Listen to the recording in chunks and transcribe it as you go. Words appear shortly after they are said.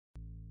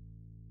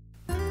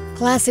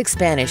Classic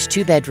Spanish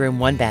 2-bedroom,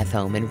 1-bath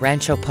home in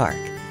Rancho Park,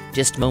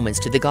 just moments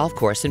to the golf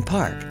course and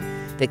park.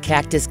 The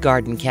cactus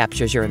garden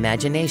captures your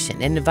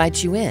imagination and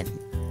invites you in.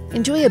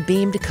 Enjoy a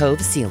beamed cove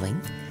ceiling,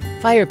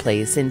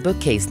 fireplace and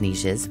bookcase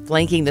niches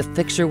flanking the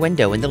fixture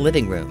window in the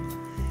living room.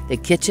 The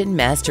kitchen,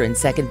 master, and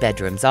second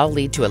bedrooms all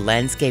lead to a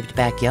landscaped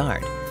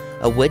backyard.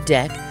 A wood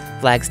deck,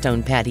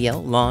 flagstone patio,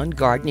 lawn,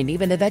 garden, and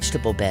even a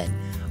vegetable bed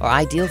are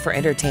ideal for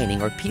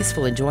entertaining or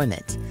peaceful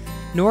enjoyment.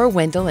 Nora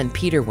Wendel and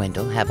Peter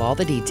Wendel have all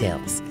the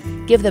details.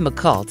 Give them a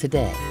call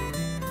today.